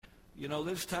You know,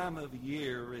 this time of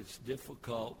year it's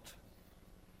difficult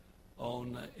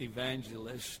on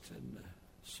evangelists and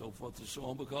so forth and so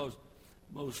on because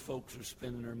most folks are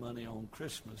spending their money on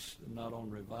Christmas and not on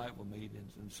revival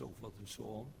meetings and so forth and so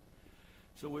on.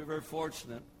 So we're very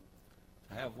fortunate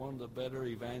to have one of the better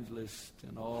evangelists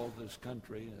in all this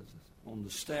country on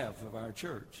the staff of our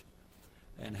church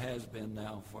and has been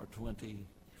now for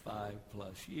 25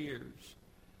 plus years.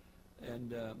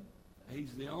 And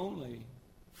he's the only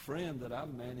friend that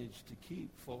I've managed to keep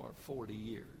for 40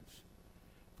 years,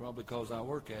 probably because I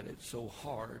work at it so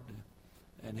hard,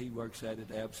 and he works at it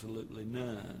absolutely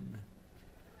none.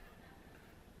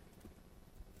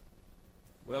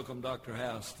 Welcome, Dr.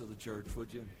 House, to the church,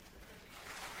 would you?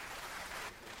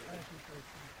 Thank you,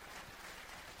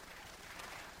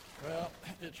 preacher. Well,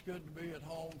 it's good to be at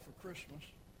home for Christmas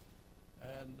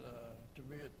and to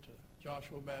be at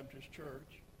Joshua Baptist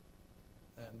Church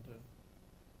and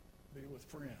be with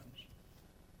friends.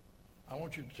 I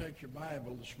want you to take your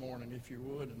Bible this morning, if you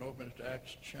would, and open it to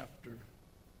Acts chapter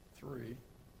 3.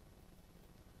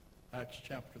 Acts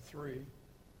chapter 3.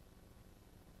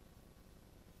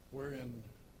 We're in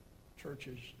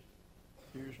churches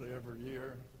usually every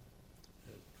year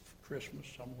at Christmas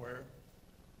somewhere.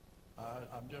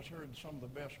 I've just heard some of the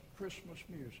best Christmas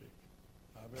music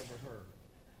I've ever heard.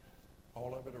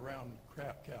 All of it around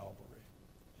Calvary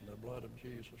and the blood of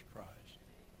Jesus Christ.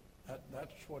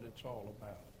 That's what it's all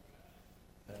about.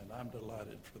 And I'm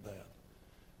delighted for that.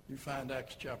 You find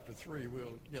Acts chapter 3.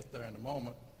 We'll get there in a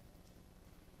moment.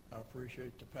 I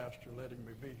appreciate the pastor letting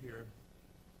me be here.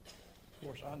 Of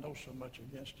course, I know so much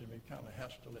against him, he kind of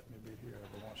has to let me be here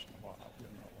every once in a while, you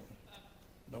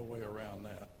know. No way around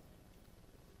that.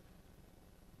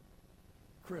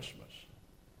 Christmas.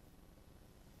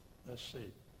 Let's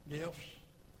see. Gifts,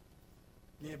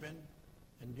 giving,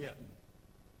 and getting.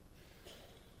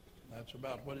 That's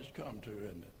about what it's come to,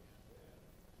 isn't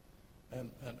it?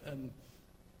 And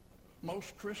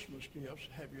most Christmas gifts,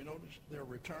 have you noticed, they're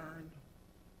returned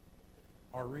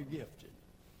or regifted.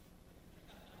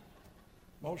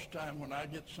 Most time when I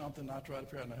get something, I try to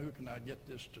figure out, now who can I get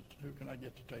to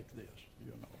take this?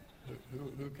 You know,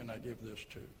 who can I give this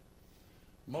to?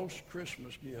 Most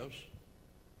Christmas gifts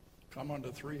come under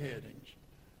three headings: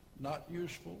 not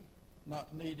useful,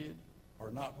 not needed, or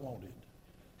not wanted.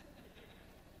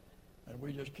 And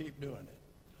we just keep doing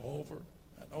it over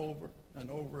and over and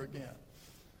over again.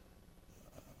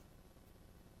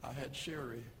 I had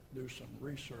Siri do some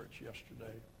research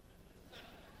yesterday.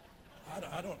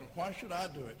 I don't know. Why should I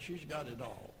do it? She's got it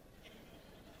all.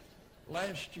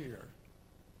 Last year,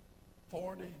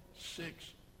 $46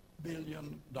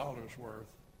 billion worth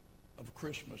of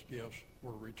Christmas gifts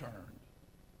were returned.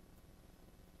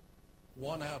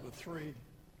 1 out of 3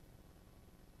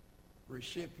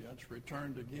 recipients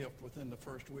returned a gift within the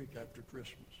first week after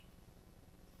Christmas.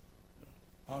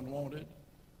 Unwanted,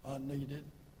 unneeded,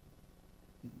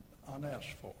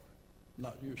 unasked for,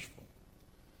 not useful.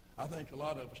 I think a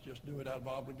lot of us just do it out of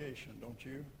obligation, don't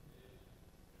you?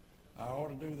 I ought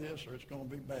to do this or it's going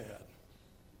to be bad.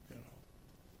 You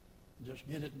know, just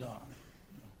get it done.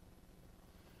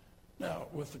 You know. Now,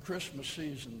 with the Christmas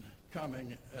season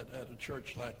coming at a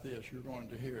church like this, you're going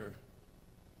to hear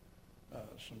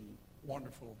some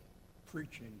wonderful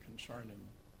preaching concerning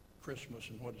Christmas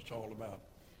and what it's all about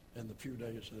in the few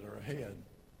days that are ahead.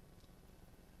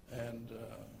 And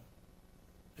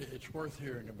it's worth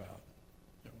hearing about.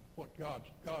 You know, what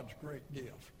God's great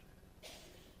gift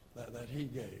that he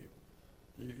gave.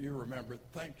 You remember,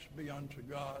 thanks be unto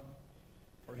God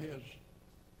for his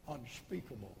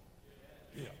unspeakable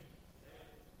gift.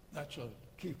 That's a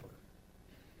keeper.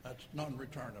 That's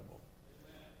non-returnable.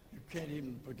 You can't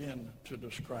even begin to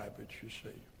describe it, you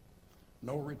see.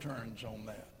 No returns on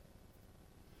that.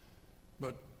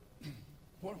 But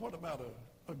what about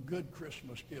a good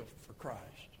Christmas gift for Christ?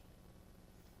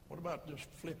 What about just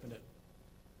flipping it?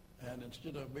 And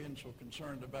instead of being so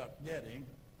concerned about getting,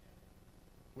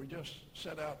 we just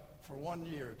set out for 1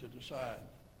 year to decide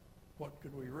what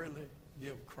could we really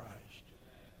give Christ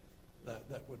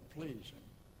that would please him.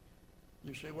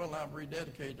 You say, well, I've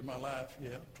rededicated my life,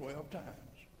 12 times.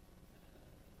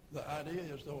 The idea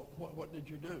is, though, what did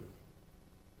you do?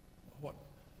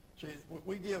 See,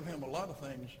 we give him a lot of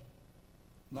things,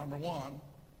 number one,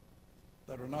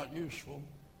 that are not useful.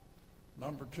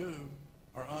 Number two,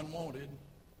 are unwanted.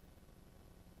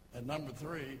 And number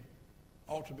three,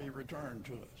 ought to be returned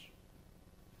to us.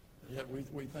 Yet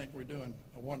we think we're doing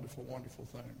a wonderful, wonderful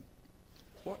thing.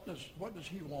 What does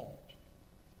he want?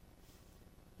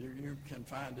 You can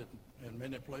find it in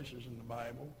many places in the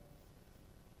Bible.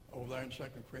 Over there in 2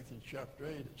 Corinthians chapter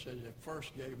 8, it says they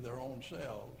first gave their own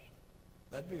selves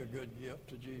That'd be a good gift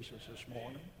to Jesus this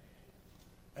morning.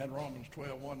 And Romans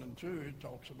 12:1 and 2, it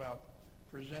talks about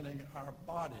presenting our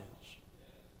bodies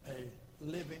a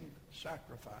living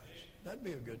sacrifice. That'd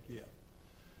be a good gift.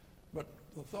 But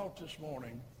the thought this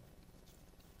morning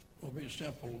will be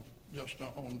simple, just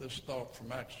on this thought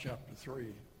from Acts chapter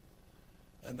 3.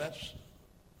 And that's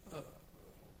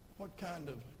what kind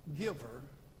of giver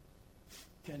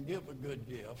can give a good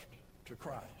gift to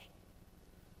Christ?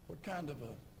 What kind of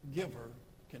a giver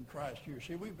can Christ use?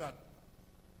 See, we've got,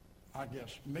 I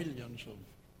guess, millions of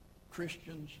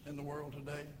Christians in the world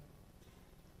today,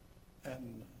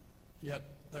 and yet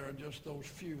there are just those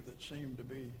few that seem to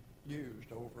be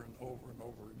used over and over and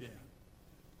over again.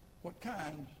 What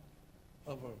kind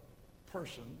of a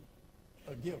person,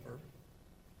 a giver,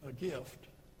 a gift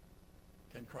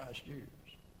can Christ use?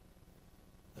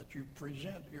 That you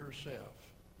present yourself,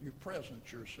 you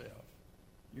present yourself,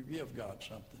 you give God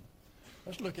something.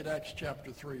 Let's look at Acts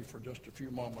chapter 3 for just a few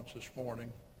moments this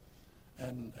morning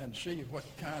and see what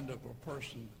kind of a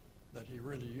person that he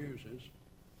really uses.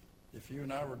 If you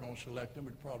and I were going to select him,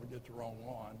 we'd probably get the wrong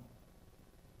one.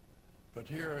 But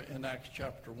here in Acts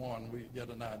chapter 1, we get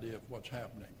an idea of what's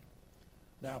happening.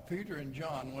 Now, Peter and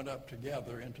John went up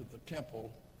together into the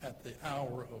temple at the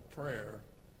hour of prayer,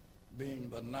 being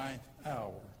the 9th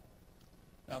hour.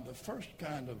 Now, the first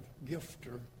kind of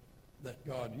gifter that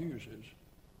God uses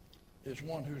is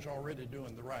one who's already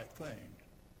doing the right thing.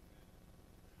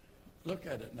 Look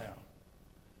at it now.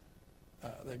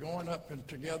 They're going up and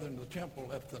together in the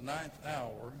temple at the 9th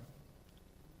hour,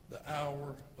 the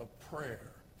hour of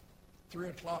prayer. 3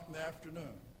 o'clock in the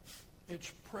afternoon.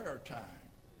 It's prayer time.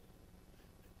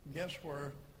 Guess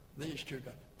where these two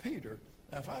guys? Peter.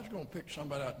 Now, if I was going to pick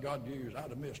somebody out God used, I'd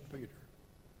have missed Peter.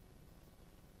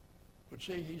 But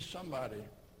see, he's somebody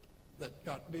that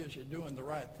got busy doing the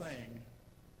right thing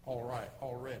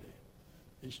already.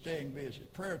 He's staying busy.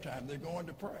 Prayer time, they're going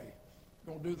to pray.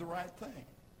 Going to do the right thing.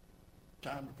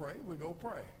 Time to pray, we go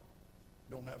pray.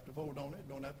 Don't have to vote on it,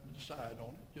 don't have to decide on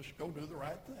it. Just go do the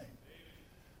right thing.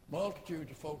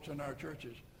 Multitudes of folks in our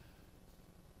churches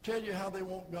tell you how they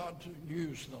want God to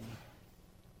use them.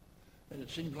 And it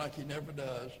seems like he never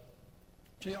does.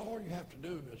 See, all you have to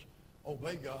do is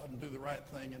obey God and do the right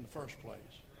thing in the first place.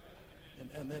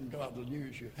 And then God will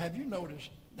use you. Have you noticed,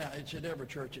 now it's at every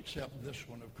church except this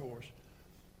one, of course.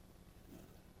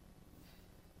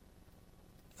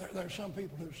 There are some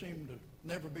people who seem to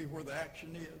never be where the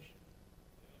action is.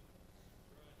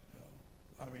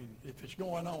 I mean, if it's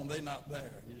going on, they're not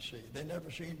there, you see. They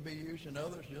never seem to be used, and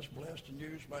others just blessed and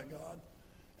used by God.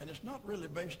 And it's not really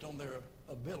based on their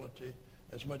ability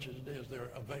as much as it is their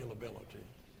availability.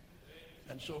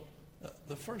 And so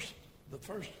the first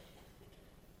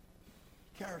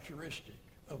characteristic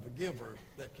of a giver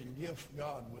that can give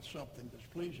God with something that's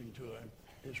pleasing to him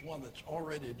is one that's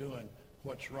already doing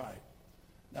what's right.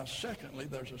 Now, secondly,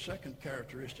 there's a second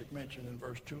characteristic mentioned in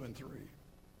verse 2 and 3,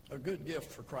 a good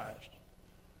gift for Christ.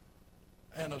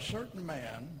 And a certain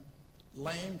man,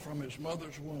 lame from his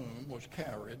mother's womb, was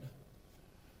carried,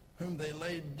 whom they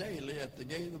laid daily at the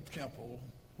gate of the temple,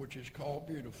 which is called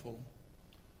Beautiful,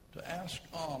 to ask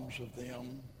alms of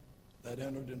them that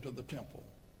entered into the temple,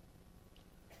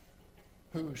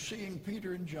 who, seeing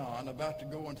Peter and John about to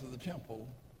go into the temple,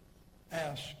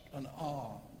 asked an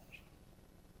alms.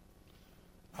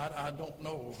 I don't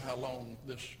know how long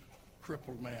this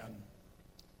crippled man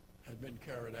had been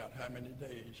carried out, how many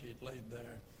days he'd laid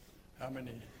there, how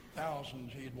many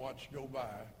thousands he'd watched go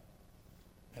by,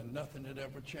 and nothing had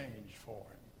ever changed for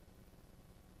him.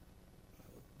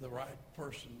 The right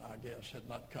person, I guess, had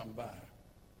not come by.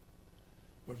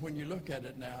 But when you look at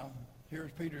it now,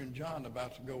 here's Peter and John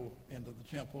about to go into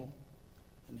the temple,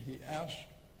 and he asked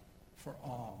for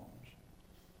alms.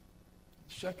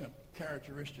 Second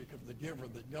characteristic of the giver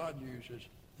that God uses,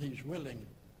 he's willing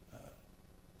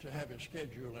to have his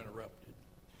schedule interrupted.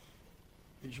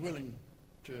 He's willing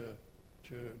to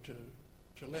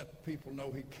let people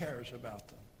know he cares about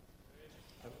them.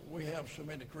 We have so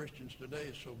many Christians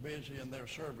today so busy in their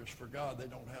service for God they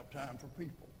don't have time for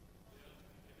people.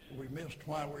 We missed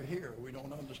why we're here. We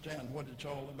don't understand what it's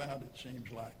all about, it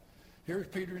seems like. Here's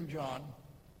Peter and John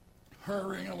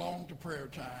hurrying along to prayer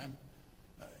time,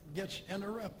 gets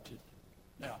interrupted.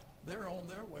 Now, they're on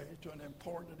their way to an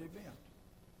important event.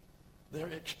 They're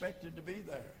expected to be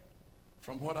there.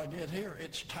 From what I get here,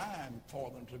 it's time for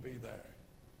them to be there.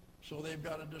 So they've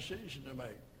got a decision to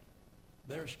make.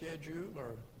 Their schedule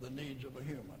or the needs of a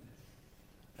human.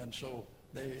 And so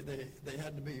they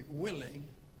had to be willing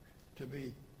to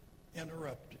be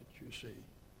interrupted, you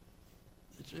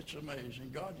see. It's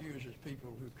amazing. God uses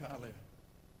people who kind of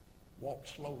walk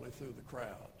slowly through the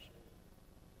crowds.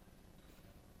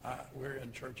 we're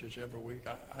in churches every week.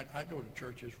 I go to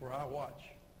churches where I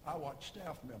watch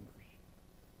staff members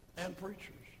and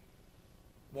preachers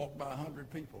walk by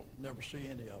 100 people, never see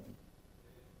any of them,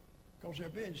 because they're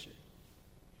busy.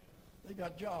 They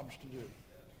got jobs to do.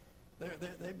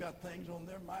 They've got things on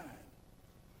their mind.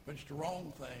 But it's the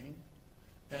wrong thing,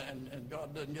 and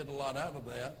God doesn't get a lot out of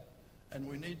that. And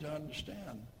we need to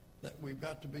understand that we've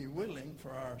got to be willing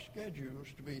for our schedules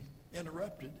to be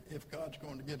interrupted if God's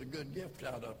going to get a good gift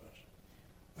out of us.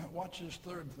 Now, watch this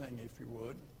third thing, if you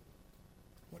would.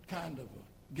 What kind of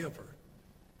a giver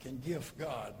can gift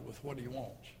God with what he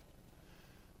wants?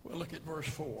 Well, look at verse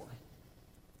 4.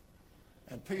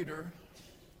 And Peter,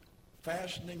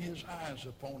 fastening his eyes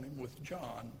upon him with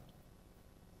John,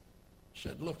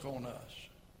 said, look on us.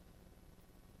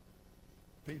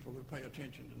 People who pay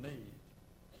attention to need.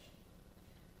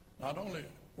 Not only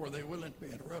were they willing to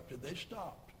be interrupted, they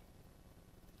stopped.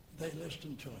 They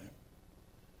listened to him.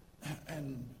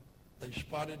 And they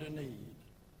spotted a need.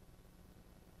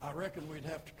 I reckon we'd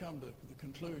have to come to the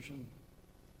conclusion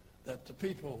that the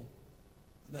people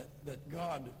that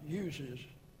God uses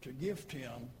to gift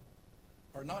him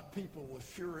are not people with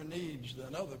fewer needs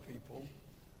than other people.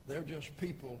 They're just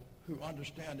people who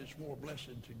understand it's more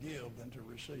blessed to give than to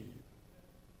receive.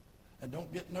 And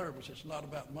don't get nervous. It's not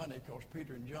about money, because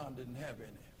Peter and John didn't have any.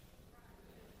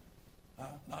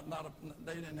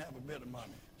 They didn't have a bit of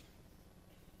money.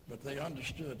 But they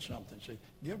understood something. See,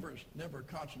 givers never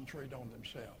concentrate on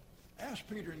themselves. Ask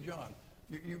Peter and John,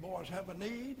 you boys have a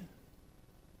need?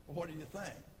 Well, what do you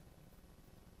think?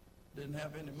 Didn't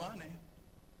have any money.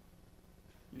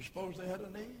 You suppose they had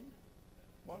a need?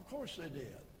 Well, of course they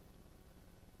did.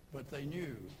 But they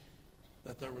knew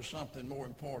that there was something more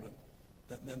important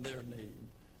than their need.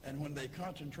 And when they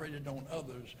concentrated on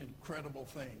others, incredible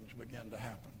things began to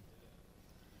happen.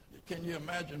 Can you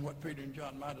imagine what Peter and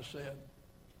John might have said?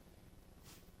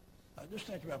 Just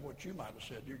think about what you might have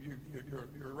said.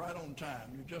 You're right on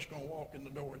time. You're just going to walk in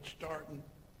the door. It's starting.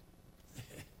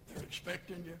 They're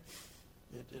expecting you.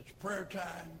 It's prayer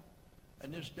time.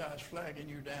 And this guy's flagging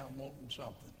you down, wanting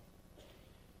something.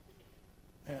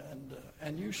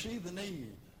 And you see the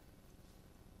need.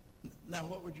 Now,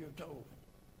 what would you have told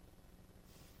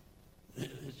him?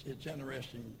 It's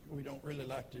interesting. We don't really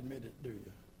like to admit it, do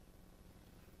you?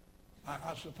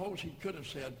 I suppose he could have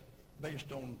said,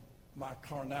 based on my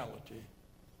carnality,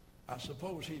 I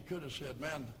suppose he could have said,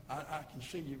 man, I can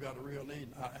see you've got a real need,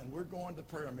 and we're going to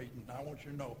prayer meeting. I want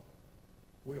you to know,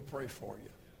 we'll pray for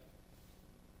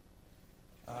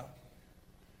you.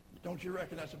 Don't you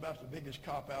reckon that's about the biggest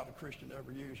cop-out a Christian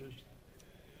ever uses?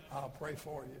 I'll pray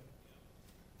for you.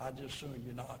 I just soon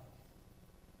you're not.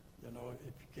 You know,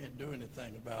 if you can't do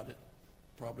anything about it,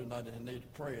 probably not in need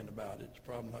of praying about it. It's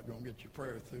probably not going to get your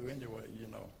prayer through anyway, you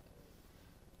know.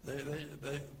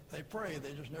 They pray,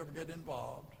 they just never get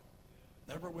involved.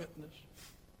 Never witness.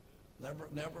 Never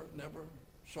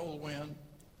soul win.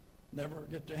 Never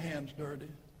get their hands dirty.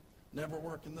 Never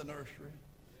work in the nursery.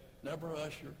 Never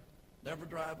usher. Never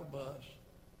drive a bus.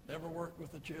 Never work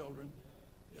with the children.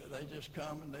 They just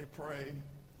come and they pray.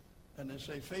 And they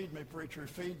say, feed me, preacher,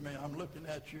 feed me. I'm looking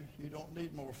at you. You don't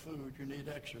need more food. You need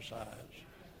exercise.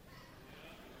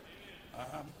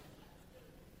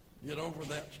 Get over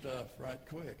that stuff right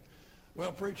quick.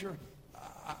 Well, preacher,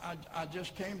 I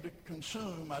just came to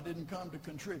consume. I didn't come to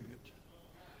contribute.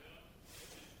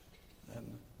 And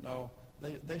no,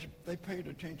 they paid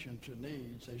attention to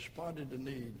needs. They spotted the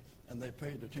need, and they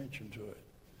paid attention to it.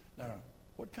 Now,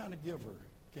 what kind of giver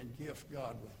can gift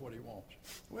God with what he wants?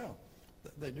 Well,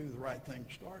 they do the right thing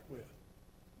to start with.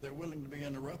 They're willing to be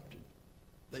interrupted.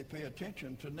 They pay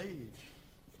attention to needs.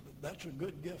 That's a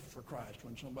good gift for Christ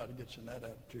when somebody gets in that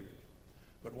attitude.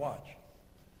 But watch.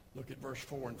 Look at verse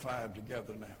 4 and 5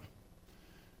 together now.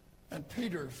 And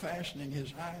Peter, fastening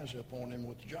his eyes upon him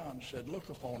with John, said, look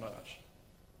upon us.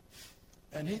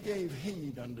 And he gave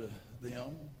heed unto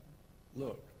them,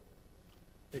 look,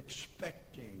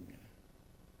 expecting.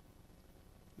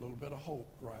 A little bit of hope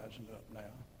rising up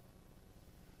now.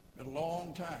 Been a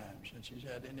long time since he's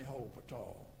had any hope at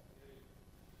all.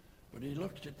 But he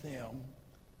looked at them,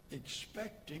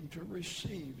 expecting to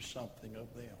receive something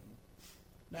of them.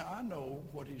 Now, I know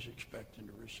what he's expecting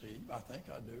to receive. I think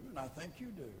I do, and I think you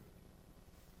do.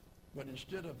 But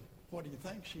instead of what he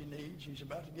thinks he needs, he's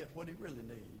about to get what he really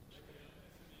needs.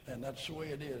 And that's the way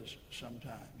it is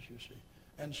sometimes, you see.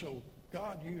 And so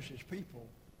God uses people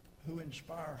who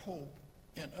inspire hope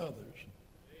in others.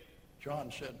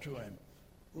 John said to him,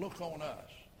 look on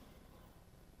us.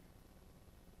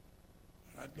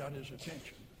 That got his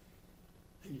attention.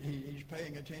 He's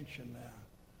paying attention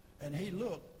now. And he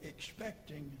looked,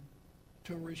 expecting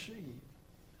to receive.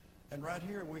 And right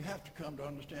here we have to come to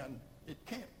understand it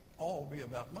can't all be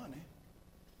about money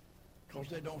because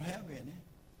they don't have any.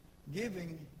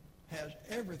 Giving has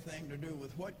everything to do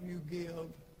with what you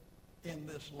give in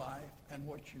this life and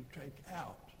what you take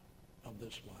out of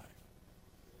this life.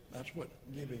 That's what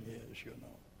giving is, you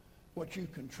know. What you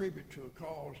contribute to a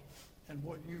cause and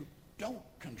what you don't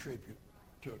contribute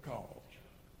to a cause.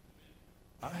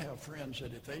 I have friends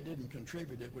that if they didn't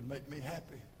contribute, it would make me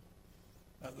happy.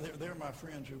 They're my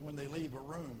friends who, when they leave a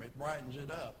room, it brightens it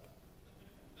up.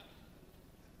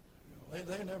 You know,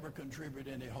 they never contribute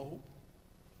any hope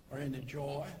or any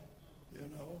joy, you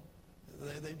know.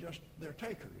 They're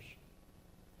takers.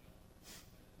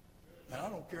 And I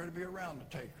don't care to be around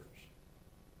the takers.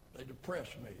 They depress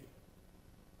me.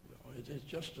 You know,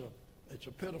 it's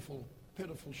a pitiful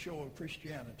show of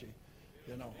Christianity.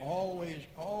 You know,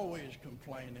 always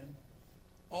complaining,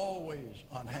 always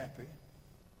unhappy,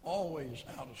 always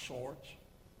out of sorts,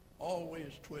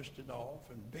 always twisted off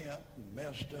and bent and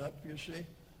messed up, you see.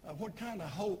 What kind of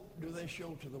hope do they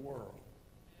show to the world?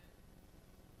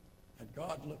 And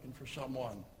God's looking for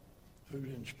someone who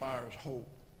inspires hope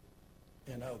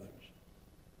in others.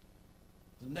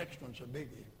 The next one's a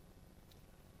biggie.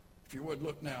 If you would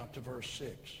look now to verse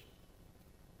 6.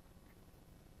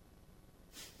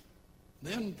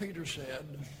 Then Peter said,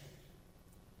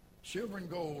 silver and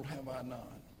gold have I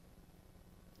none,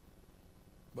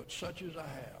 but such as I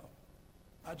have.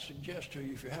 I'd suggest to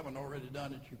you, if you haven't already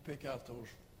done it, you pick out those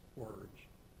words.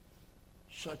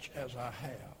 Such as I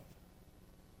have.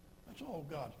 That's all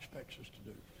God expects us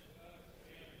to do.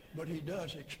 But he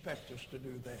does expect us to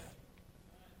do that.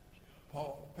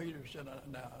 Peter said,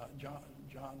 John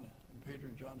and Peter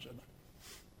and John said,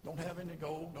 don't have any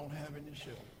gold, don't have any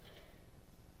silver.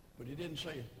 But he didn't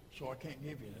say, so I can't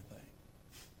give you anything.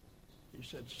 He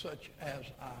said, such as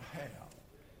I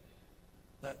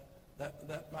have.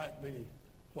 That might be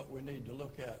what we need to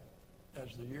look at as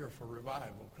the year for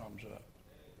revival comes up.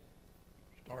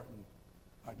 Starting,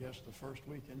 I guess, the first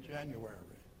week in January.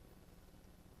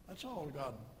 That's all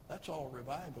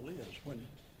revival is,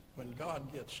 when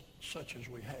God gets such as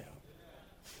we have.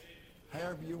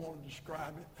 However you want to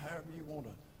describe it, however you want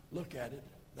to look at it,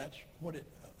 that's what it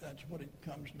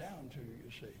comes down to,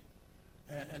 you see.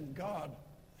 And God,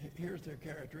 here's their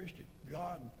characteristic.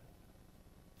 God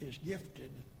is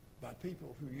gifted by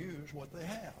people who use what they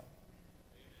have.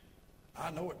 I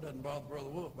know it doesn't bother Brother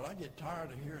Wolf, but I get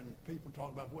tired of hearing people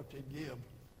talk about what they'd give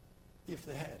if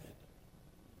they had it.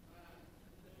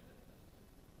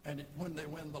 And when they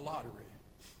win the lottery,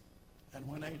 and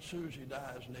when Aunt Susie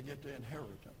dies and they get their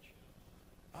inheritance,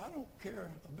 I don't care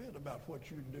a bit about what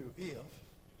you do if.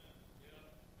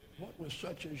 What was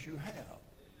such as you have?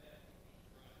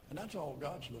 And that's all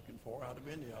God's looking for out of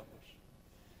any of us.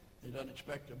 He doesn't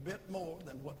expect a bit more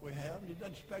than what we have. He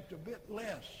doesn't expect a bit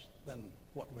less than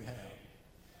what we have.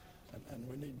 And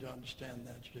we need to understand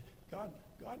that.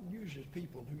 God uses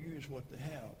people who use what they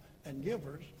have. And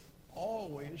givers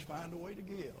always find a way to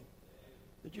give.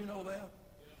 Did you know that?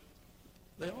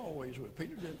 They always would.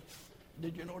 Peter didn't.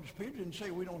 Did you notice Peter didn't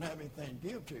say we don't have anything to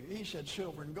give to you? He said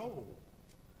silver and gold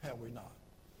have we not.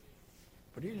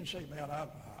 But he didn't say, man,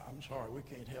 I'm sorry, we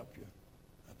can't help you.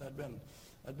 That'd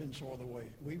been sort of the way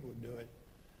we would do it.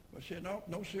 But he said,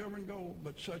 no silver and gold,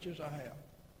 but such as I have.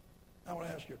 I want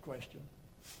to ask you a question.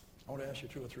 I want to ask you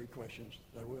 2 or 3 questions.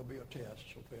 There will be a test,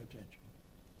 so pay attention.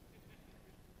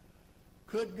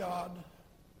 Could God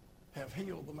have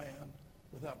healed the man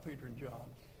without Peter and John?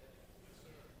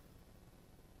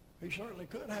 He certainly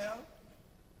could have,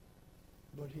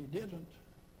 but he didn't,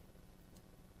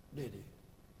 did he?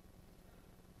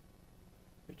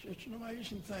 It's an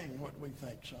amazing thing what we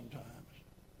think sometimes.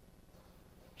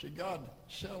 See, God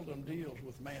seldom deals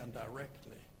with man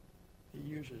directly. He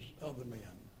uses other men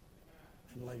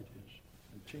and ladies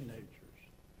and teenagers.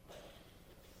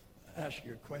 Ask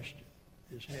you a question.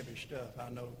 It's heavy stuff, I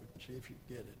know, but see if you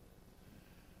get it.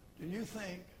 Do you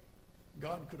think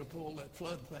God could have pulled that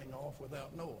flood thing off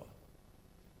without Noah?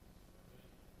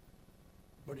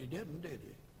 But he didn't, did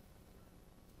he?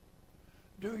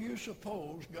 Do you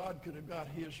suppose God could have got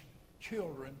his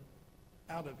children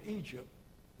out of Egypt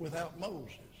without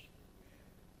Moses?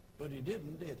 But he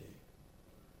didn't, did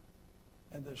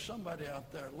he? And there's somebody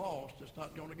out there lost that's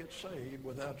not going to get saved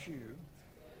without you.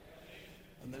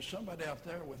 And there's somebody out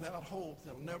there without hope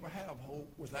that'll never have hope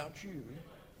without you.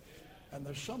 And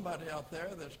there's somebody out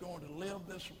there that's going to live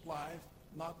this life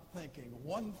not thinking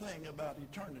one thing about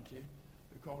eternity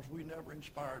because we never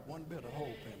inspired one bit of hope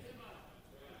in it.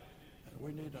 And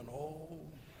we need an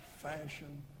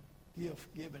old-fashioned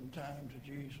gift-giving time to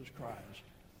Jesus Christ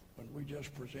when we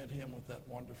just present him with that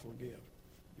wonderful gift,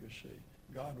 you see.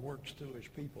 God works through his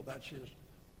people. That's his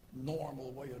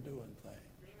normal way of doing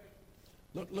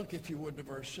things. Look, if you would, to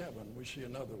verse 7. We see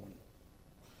another one.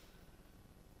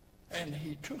 And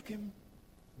he took him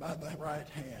by the right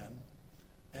hand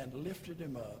and lifted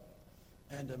him up,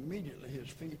 and immediately his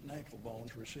feet and ankle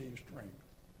bones received strength.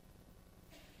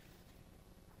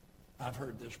 I've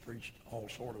heard this preached all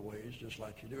sort of ways, just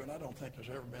like you do, and I don't think there's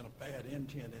ever been a bad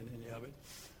intent in any of it.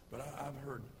 But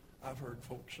I've heard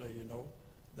folks say,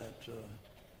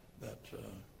 that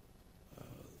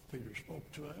Peter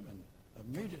spoke to him, and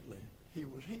immediately he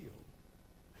was healed.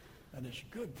 And it's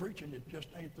good preaching, it just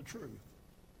ain't the truth.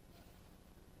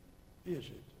 Is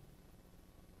it?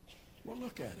 Well,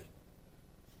 look at it.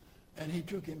 And he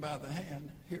took him by the hand,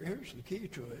 here's the key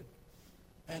to it,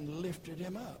 and lifted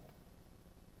him up.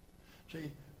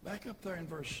 See, back up there in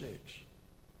verse 6.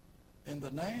 In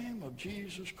the name of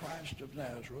Jesus Christ of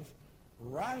Nazareth,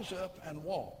 rise up and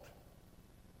walk.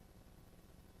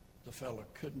 The fellow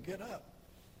couldn't get up.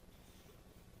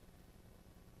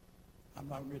 I'm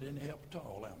not going to get any help at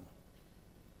all, am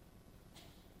I?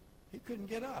 He couldn't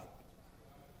get up.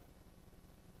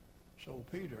 So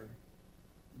Peter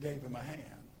gave him a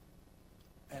hand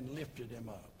and lifted him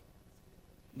up.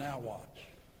 Now watch.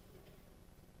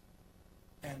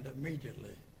 And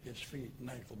immediately his feet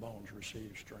and ankle bones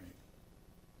received strength.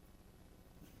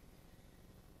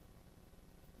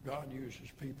 God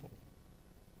uses people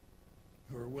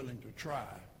who are willing to try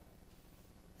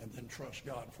and then trust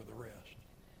God for the rest.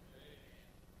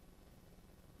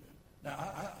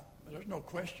 Now, there's no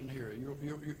question here.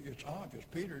 It's obvious.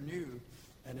 Peter knew,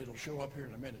 and it'll show up here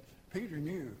in a minute, Peter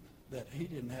knew that he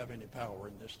didn't have any power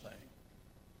in this thing.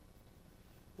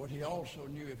 But he also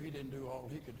knew if he didn't do all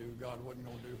he could do, God wasn't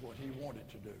going to do what he wanted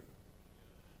to do.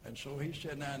 And so he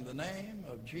said, now in the name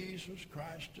of Jesus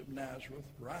Christ of Nazareth,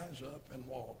 rise up and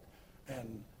walk.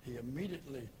 And he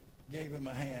immediately gave him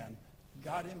a hand,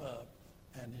 got him up,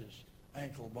 and his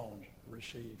ankle bones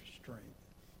received strength.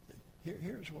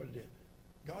 Here's what it is.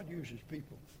 God uses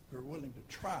people who are willing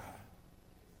to try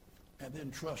and then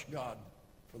trust God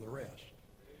for the rest.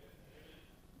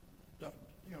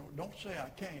 Don't say I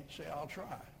can't, say I'll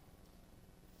try.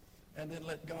 And then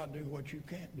let God do what you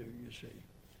can't do, you see.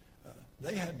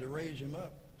 They had to raise him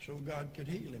up so God could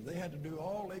heal him. They had to do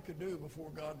all they could do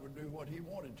before God would do what he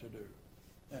wanted to do.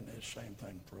 And it's the same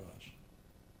thing for us.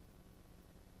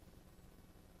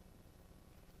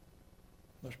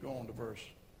 Let's go on to verse.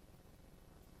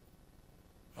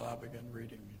 Well, I'll begin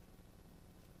reading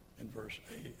in verse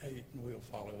 8 and we'll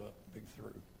follow up big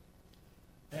through.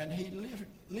 And he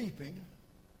leaping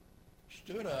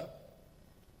stood up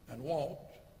and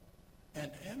walked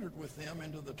and entered with them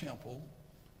into the temple,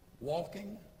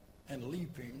 walking and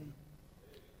leaping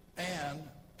and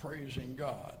praising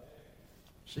God.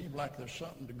 Seems like there's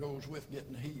something that goes with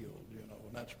getting healed,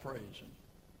 and that's praising.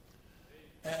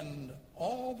 And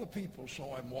all the people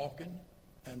saw him walking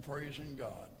and praising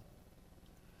God.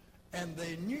 And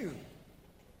they knew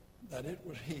that it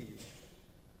was he.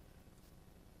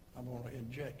 I'm going to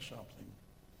inject something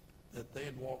that they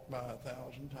had walked by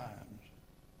 1,000 times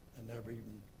and never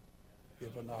even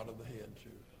give a nod of the head to.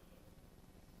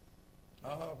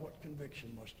 What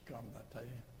conviction must have come, I tell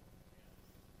you,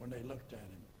 when they looked at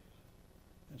him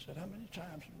and said, how many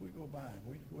times did we go by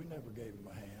him? We never gave him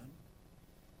a hand.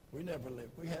 We never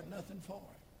lived. We had nothing for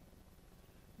him.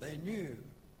 They knew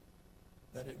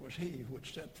that it was he who had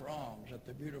set for alms at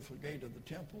the beautiful gate of the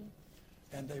temple,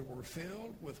 and they were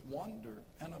filled with wonder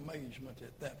and amazement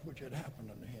at that which had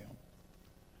happened unto him.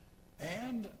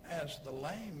 And as the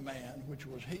lame man which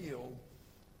was healed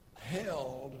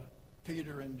held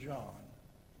Peter and John.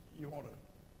 You want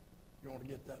to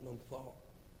get that little thought?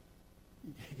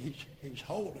 He's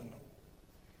holding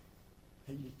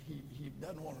them. He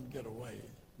doesn't want them to get away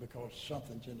because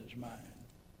something's in his mind.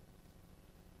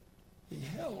 He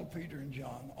held Peter and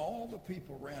John. All the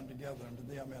people ran together unto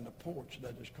them in a porch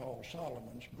that is called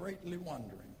Solomon's, greatly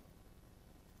wondering.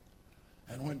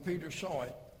 And when Peter saw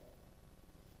it,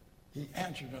 he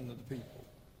answered unto the people,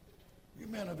 you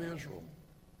men of Israel,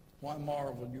 why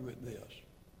marvel you at this?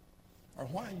 Or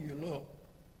why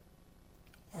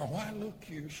look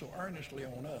you so earnestly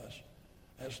on us,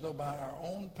 as though by our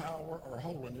own power or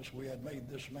holiness we had made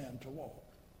this man to walk?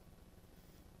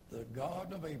 The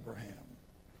God of Abraham,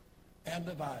 and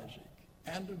of Isaac,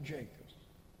 and of Jacob,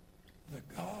 the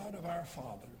God of our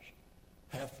fathers,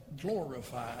 hath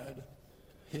glorified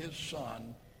his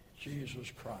Son,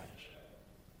 Jesus Christ.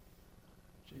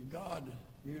 See, God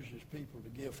uses people to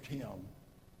gift him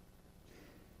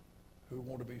who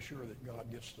want to be sure that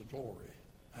God gets the glory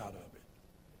out of it,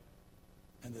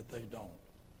 and that they don't.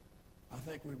 I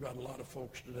think we've got a lot of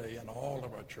folks today in all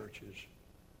of our churches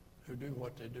who do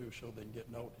what they do so they can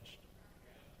get noticed,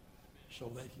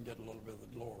 so they can get a little bit of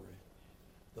the glory.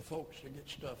 The folks that get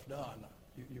stuff done,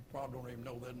 you probably don't even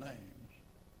know their names.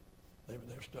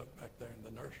 They're stuck back there in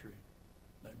the nursery,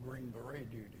 that Green Beret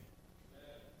duty,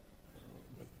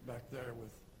 back there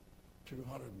with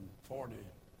 240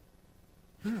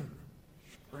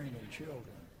 screaming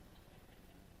children.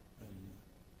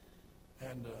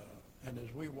 And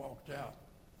as we walked out,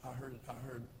 I heard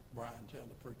Brian tell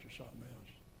the preacher something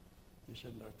else. He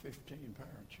said, there are 15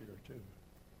 parents here too.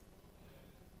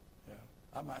 Yeah,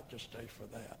 I might just stay for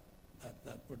that.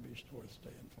 That would be worth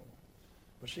staying for.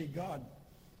 But see, God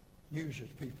uses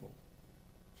people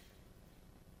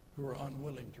who are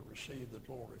unwilling to receive the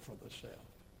glory for themselves.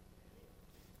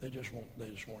 They just won't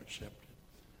accept it.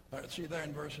 All right, see there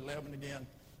in verse 11 again,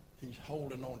 he's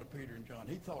holding on to Peter and John.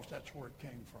 He thought that's where it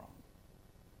came from.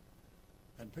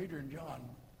 And Peter and John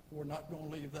were not going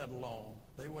to leave that alone.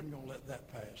 They wasn't going to let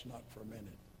that pass, not for a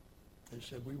minute. They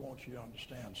said, we want you to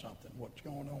understand something. What's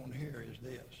going on here is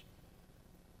this.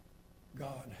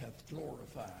 God hath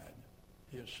glorified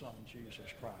his Son,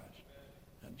 Jesus Christ.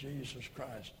 And Jesus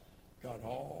Christ got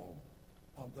all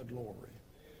of the glory.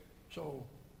 So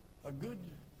a good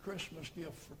Christmas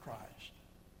gift for Christ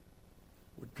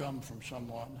would come from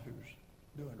someone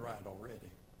who's doing right already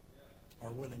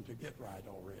or willing to get right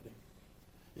already.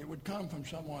 It would come from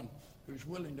someone who's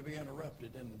willing to be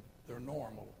interrupted in their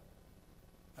normal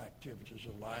activities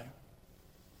of life.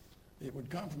 It would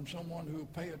come from someone who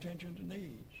pay attention to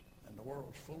needs. And the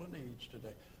world's full of needs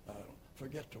today.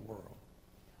 Forget the world.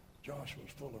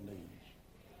 Joshua's full of needs.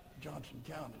 Johnson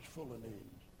County's full of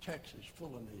needs. Texas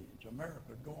full of needs.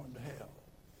 America going to hell.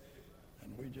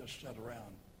 And we just sat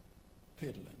around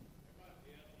piddling.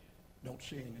 Don't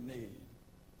see any need.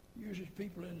 Uses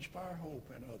people to inspire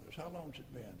hope in others. How long's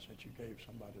it been since you gave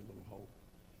somebody a little hope?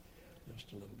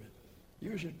 Just a little bit.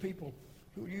 Uses people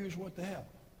who use what they have,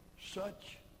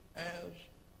 such as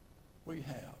we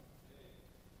have.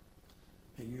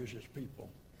 He uses people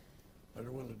that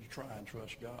are willing to try and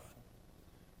trust God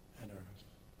and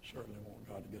certainly want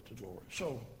God to get the glory.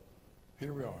 So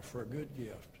here we are for a good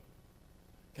gift.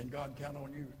 Can God count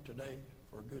on you today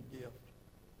for a good gift?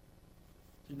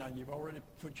 See, now you've already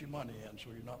put your money in,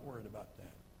 so you're not worried about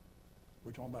that.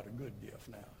 We're talking about a good gift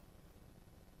now.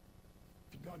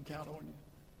 Can God count on you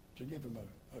to give him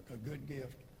a good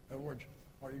gift? In other words,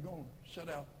 are you going to set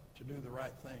out to do the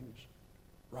right things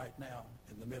right now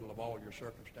in the middle of all your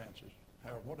circumstances,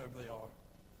 however, whatever they are?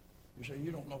 You say,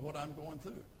 you don't know what I'm going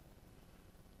through.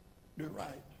 Do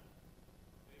right.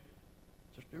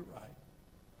 Just do right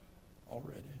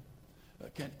already.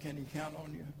 Can he count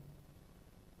on you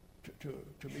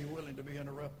to be willing to be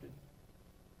interrupted?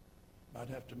 Might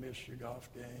have to miss your golf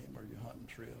game or your hunting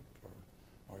trip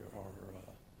or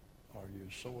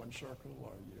your sewing circle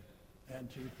or your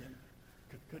antiquing.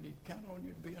 Could he count on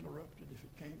you to be interrupted if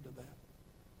it came to that?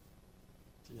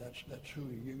 See, that's who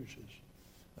he uses.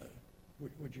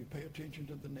 Would you pay attention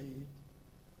to the need?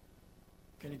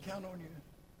 Can he count on you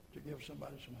to give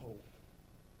somebody some hope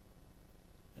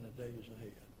in the days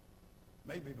ahead?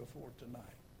 Maybe before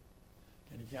tonight.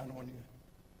 Can he count on you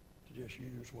to just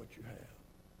use what you have?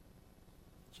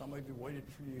 Some of you waited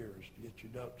for years to get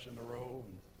your ducks in a row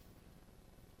and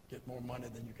get more money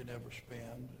than you could ever spend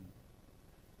and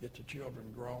get the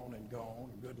children grown and gone,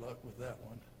 and good luck with that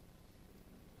one.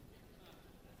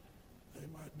 They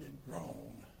might get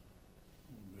grown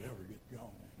and never get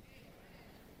gone.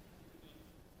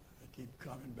 They keep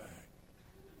coming back.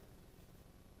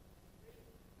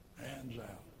 Hands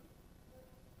out.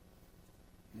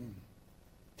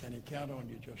 Can he count on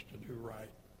you just to do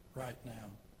right now?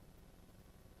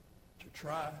 To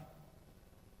try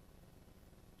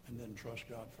and then trust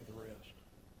God for the rest.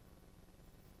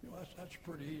 You know, that's a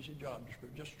pretty easy job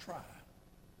description. Just try.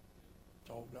 That's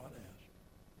all God asks.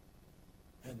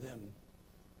 And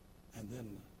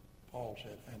then Paul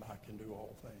said, and I can do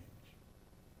all things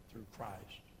through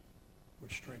Christ,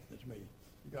 which strengthens me.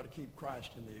 You got to keep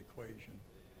Christ in the equation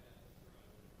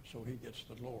so he gets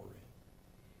the glory.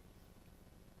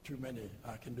 Too many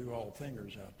I can do all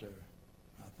thingers out there,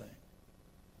 I think.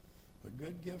 A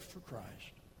good gift for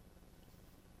Christ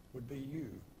would be you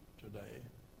today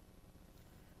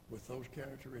with those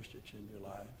characteristics in your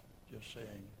life, just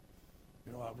saying,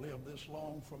 you know, I've lived this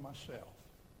long for myself.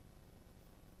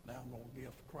 Now I'm going to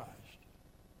gift Christ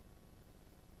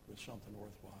with something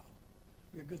worthwhile.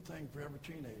 Be a good thing for every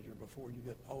teenager before you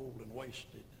get old and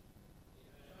wasted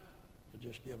to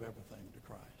just give everything to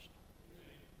Christ.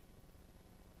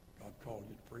 God called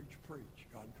you to preach, preach.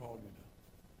 God called you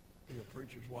to be a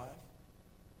preacher's wife.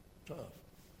 Tough,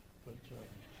 but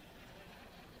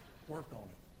work on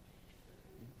it.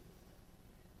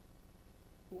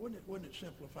 wouldn't it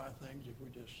simplify things if we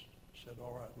just said,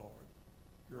 all right, Lord,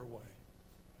 your way,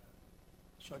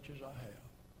 such as I have,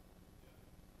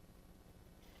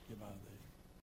 give I thee.